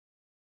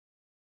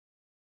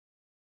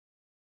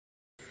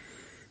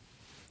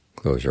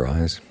Close your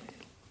eyes,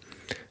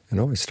 and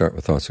always start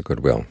with thoughts of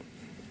goodwill.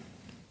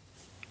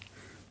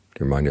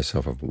 To remind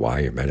yourself of why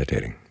you're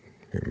meditating.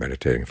 You're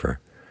meditating for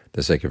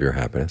the sake of your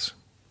happiness,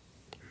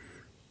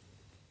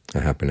 a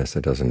happiness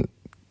that doesn't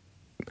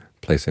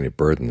place any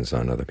burdens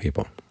on other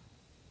people,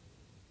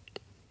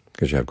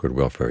 because you have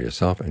goodwill for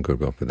yourself and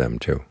goodwill for them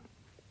too.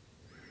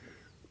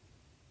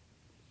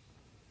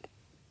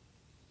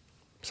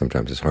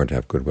 Sometimes it's hard to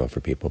have goodwill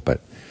for people,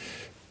 but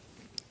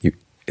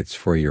it's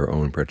for your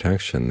own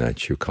protection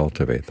that you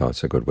cultivate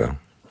thoughts of goodwill.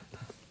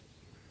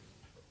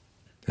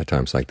 At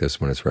times like this,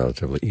 when it's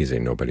relatively easy,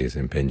 nobody's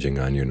impinging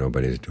on you,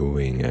 nobody's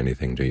doing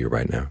anything to you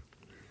right now.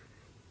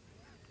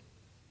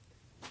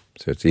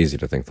 So it's easy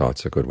to think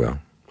thoughts of goodwill.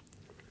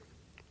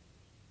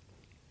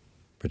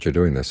 But you're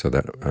doing this so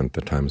that at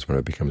the times when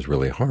it becomes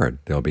really hard,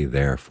 they'll be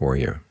there for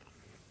you.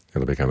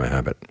 It'll become a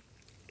habit.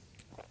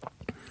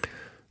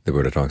 The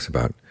Buddha talks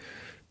about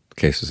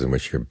cases in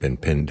which you've been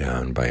pinned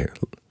down by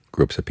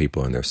groups of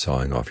people and they're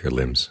sawing off your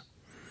limbs.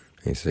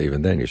 And he says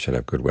even then you should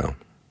have goodwill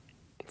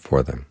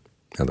for them.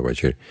 In other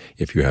words,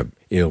 if you have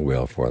ill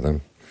will for them,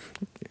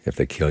 if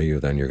they kill you,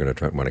 then you're going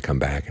to want to come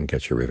back and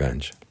get your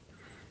revenge.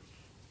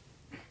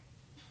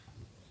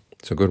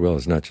 So goodwill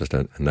is not just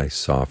a nice,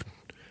 soft,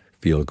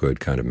 feel-good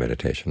kind of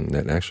meditation.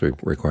 It actually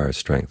requires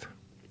strength.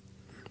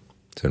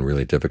 So in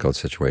really difficult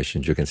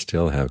situations, you can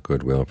still have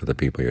goodwill for the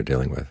people you're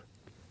dealing with.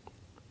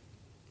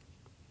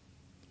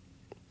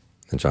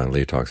 And John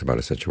Lee talks about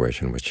a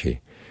situation in which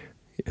he,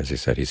 as he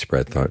said, he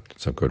spread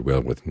thoughts of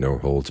goodwill with no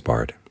holds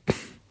barred. In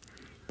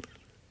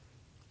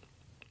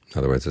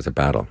other words, it's a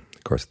battle.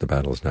 Of course, the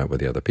battle is not with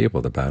the other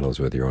people. The battle is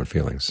with your own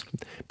feelings.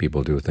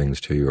 People do things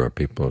to you or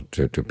people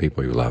to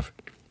people you love.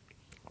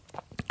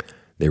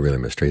 They really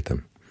mistreat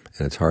them.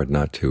 And it's hard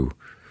not to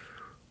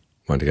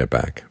want to get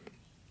back.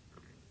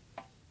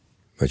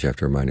 But you have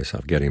to remind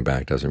yourself, getting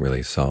back doesn't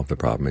really solve the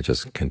problem. It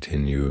just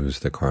continues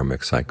the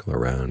karmic cycle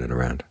around and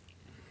around.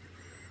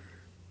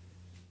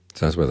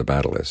 So that's where the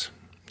battle is.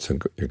 So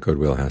your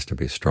goodwill has to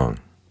be strong.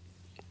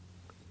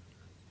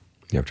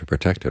 You have to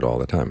protect it all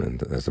the time.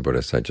 And as the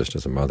Buddha said, just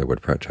as a mother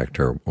would protect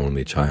her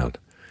only child,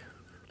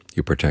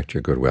 you protect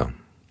your goodwill.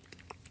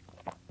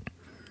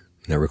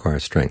 And that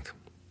requires strength,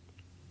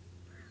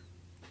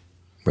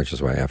 which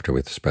is why after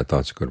we spread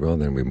thoughts of goodwill,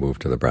 then we move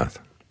to the breath.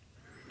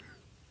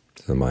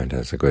 So the mind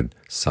has a good,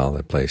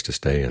 solid place to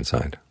stay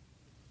inside.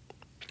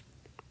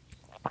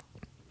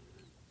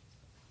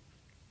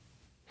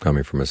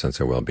 Coming from a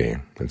sense of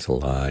well-being, it's a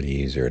lot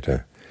easier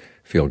to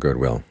feel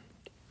goodwill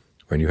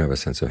when you have a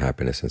sense of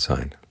happiness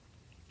inside.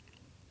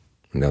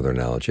 Another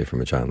analogy from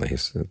Ajahn Lee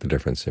is the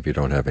difference if you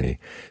don't have any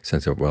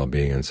sense of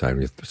well-being inside.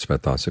 When you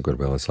spread thoughts of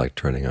goodwill, it's like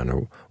turning on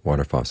a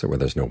water faucet where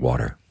there's no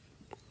water.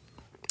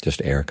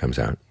 Just air comes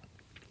out.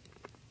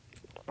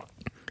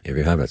 If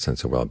you have that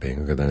sense of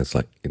well-being,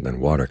 then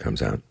water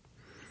comes out.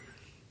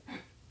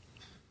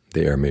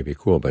 The air may be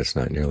cool, but it's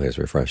not nearly as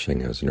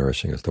refreshing, as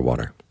nourishing as the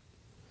water.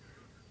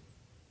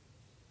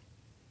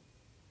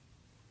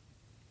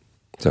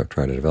 So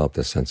try to develop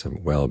this sense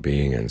of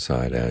well-being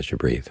inside as you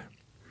breathe.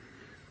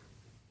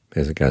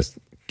 As it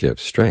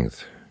gives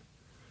strength,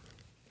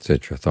 so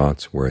that your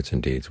thoughts, words,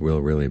 and deeds will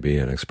really be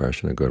an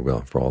expression of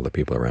goodwill for all the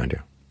people around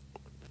you.